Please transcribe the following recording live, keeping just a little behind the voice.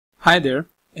Hi there,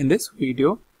 in this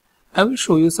video I will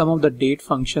show you some of the date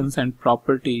functions and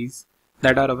properties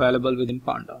that are available within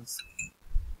pandas.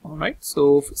 Alright,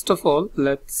 so first of all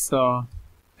let's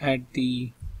add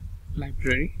the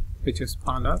library which is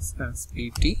pandas as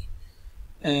pt,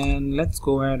 and let's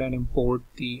go ahead and import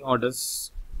the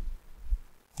orders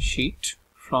sheet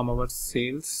from our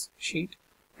sales sheet,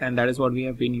 and that is what we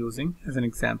have been using as an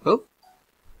example.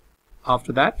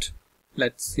 After that,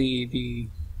 let's see the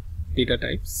data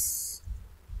types.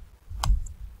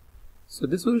 So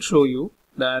this will show you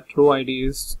that row ID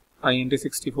is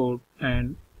int64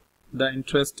 and the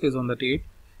interest is on the date,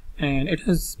 and it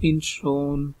has been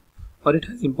shown, or it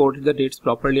has imported the dates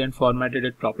properly and formatted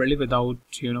it properly without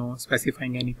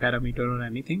specifying any parameter or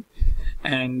anything.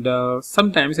 And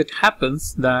sometimes it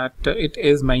happens that it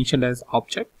is mentioned as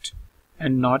object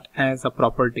and not as a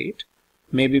proper date,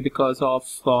 maybe because of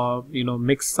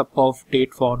mix up of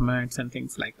date formats and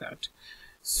things like that.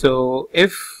 So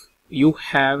if you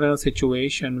have a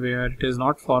situation where it is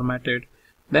not formatted,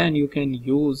 then you can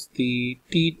use the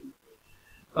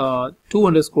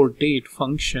to_date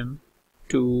function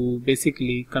to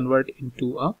basically convert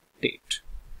into a date.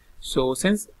 So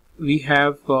since we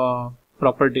have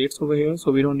proper dates over here,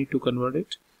 so we don't need to convert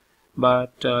it,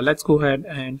 but let's go ahead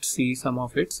and see some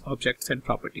of its objects and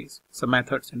properties, some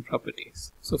methods and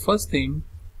properties. So first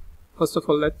of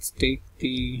all, let's take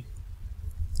the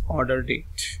order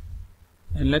date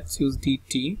and let's use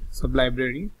dt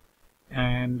sublibrary,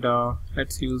 and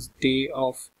let's use day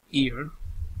of year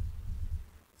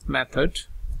method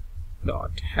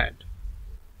dot head.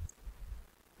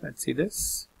 Let's see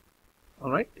this.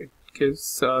 Alright, it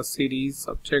gives series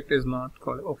subject is not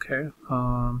called. Okay,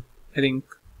 I think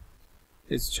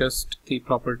it's just the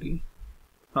property,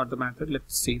 not the method.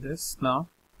 Let's see this now.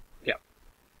 Yeah,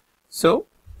 so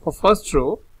for first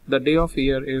row the day of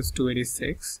year is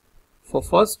 286. For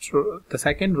first row, the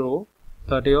second row,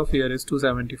 the day of year is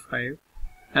 275,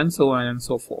 and so on and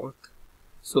so forth.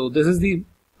 So this is the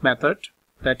method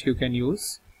that you can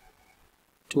use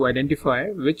to identify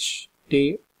which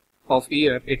day of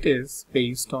year it is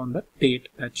based on the date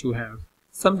that you have.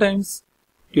 Sometimes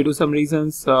due to some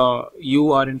reasons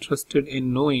you are interested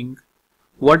in knowing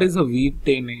what is a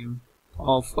weekday name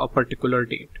of a particular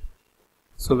date.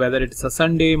 So whether it's a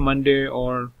Sunday, Monday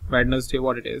or Wednesday,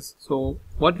 what it is. So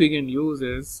what we can use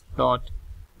is dot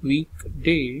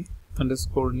weekday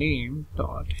underscore name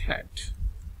dot head,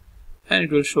 and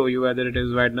it will show you whether it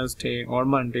is Wednesday or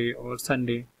Monday or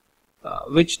Sunday,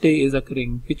 which day is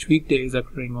occurring, which weekday is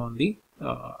occurring on the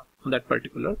on that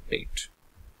particular date.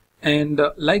 And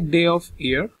like day of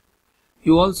year,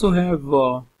 you also have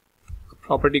a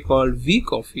property called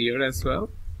week of year as well.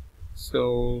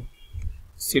 So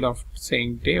instead of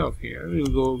saying day of year, you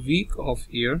go week of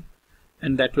year,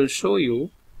 and that will show you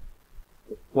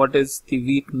what is the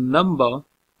week number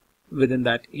within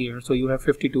that year. So you have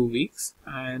 52 weeks,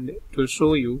 and it will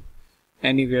show you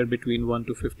anywhere between 1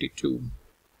 to 52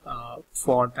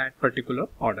 for that particular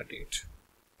order date.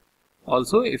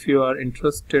 Also, if you are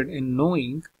interested in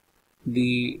knowing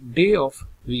the day of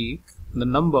week, the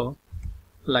number,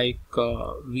 like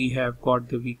we have got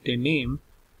the weekday name,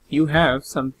 you have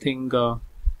something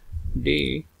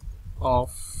day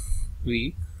of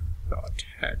week dot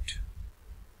head.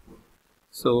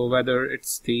 So whether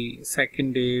it's the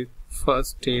second day,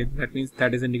 first day, that means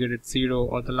that is indicated 0,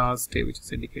 or the last day which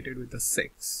is indicated with the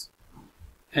 6.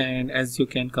 And as you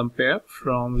can compare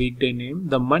from weekday name,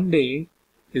 the Monday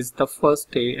is the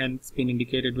first day and it's been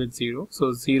indicated with 0.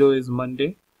 So 0 is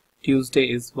Monday,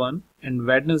 Tuesday is 1, and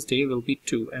Wednesday will be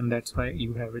 2, and that's why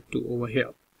you have it 2 over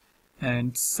here.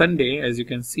 And Sunday, as you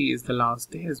can see, is the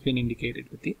last day, has been indicated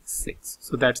with the 6.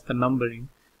 So that's the numbering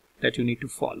that you need to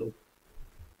follow.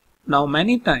 Now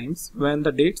many times when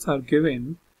the dates are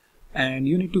given and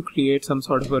you need to create some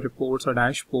sort of a reports or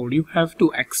dashboard, you have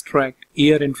to extract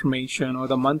year information or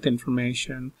the month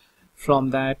information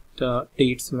from that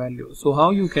dates value. So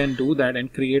how you can do that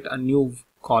and create a new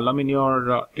column in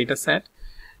your data set?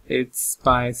 It's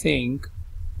by saying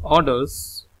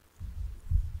orders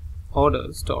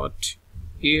dot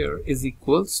year is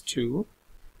equals to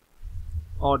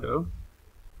order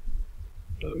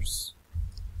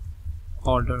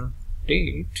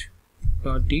date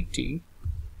dot dt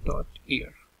dot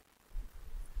year.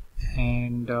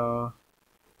 And now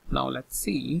let's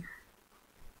see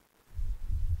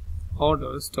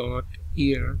orders dot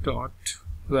year dot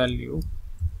value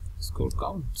score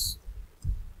counts.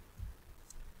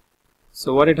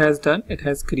 So what it has done, it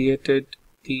has created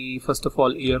the first of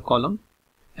all year column,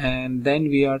 and then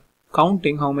we are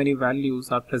counting how many values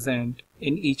are present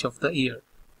in each of the year.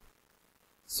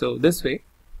 So this way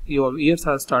your years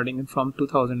are starting from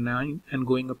 2009 and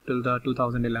going up till the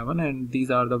 2011, and these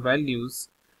are the values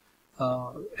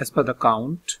as per the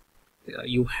count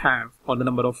you have, or the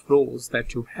number of rows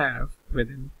that you have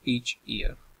within each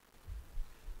year.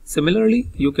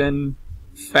 Similarly, you can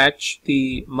fetch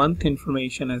the month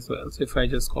information as well. So if I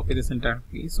just copy this entire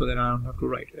piece so that I don't have to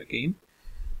write it again,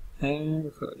 and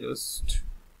if I just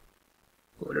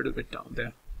go a little bit down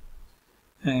there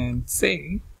and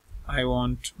say I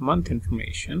want month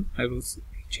information, I will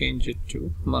change it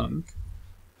to month,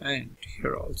 and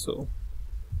here also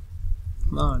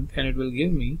month, and it will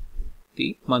give me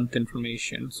the month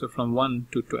information, so from 1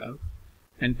 to 12,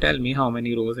 and tell me how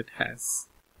many rows it has.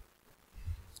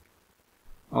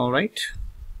 Alright,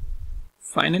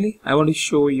 finally I want to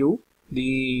show you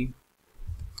the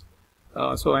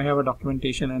so I have a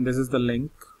documentation, and this is the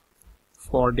link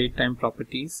for date time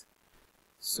properties.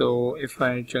 So if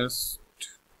I just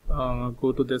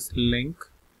go to this link,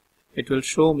 it will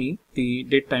show me the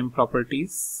date time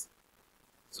properties.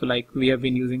 So like we have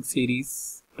been using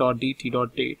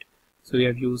series.dt.date, so we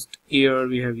have used year,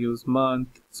 we have used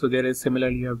month. So there is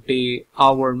similarly you have day,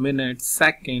 hour, minute,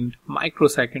 second,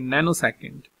 microsecond,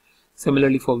 nanosecond.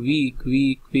 Similarly for week,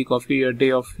 week of year,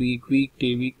 day of week,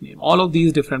 weekday, week name. All of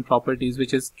these different properties,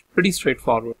 which is pretty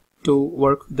straightforward to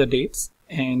work with the dates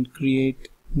and create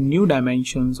new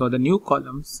dimensions or the new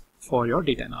columns for your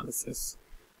data analysis.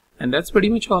 And that's pretty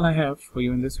much all I have for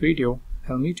you in this video.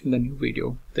 I'll meet you in the new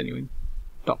video, the new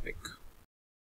topic.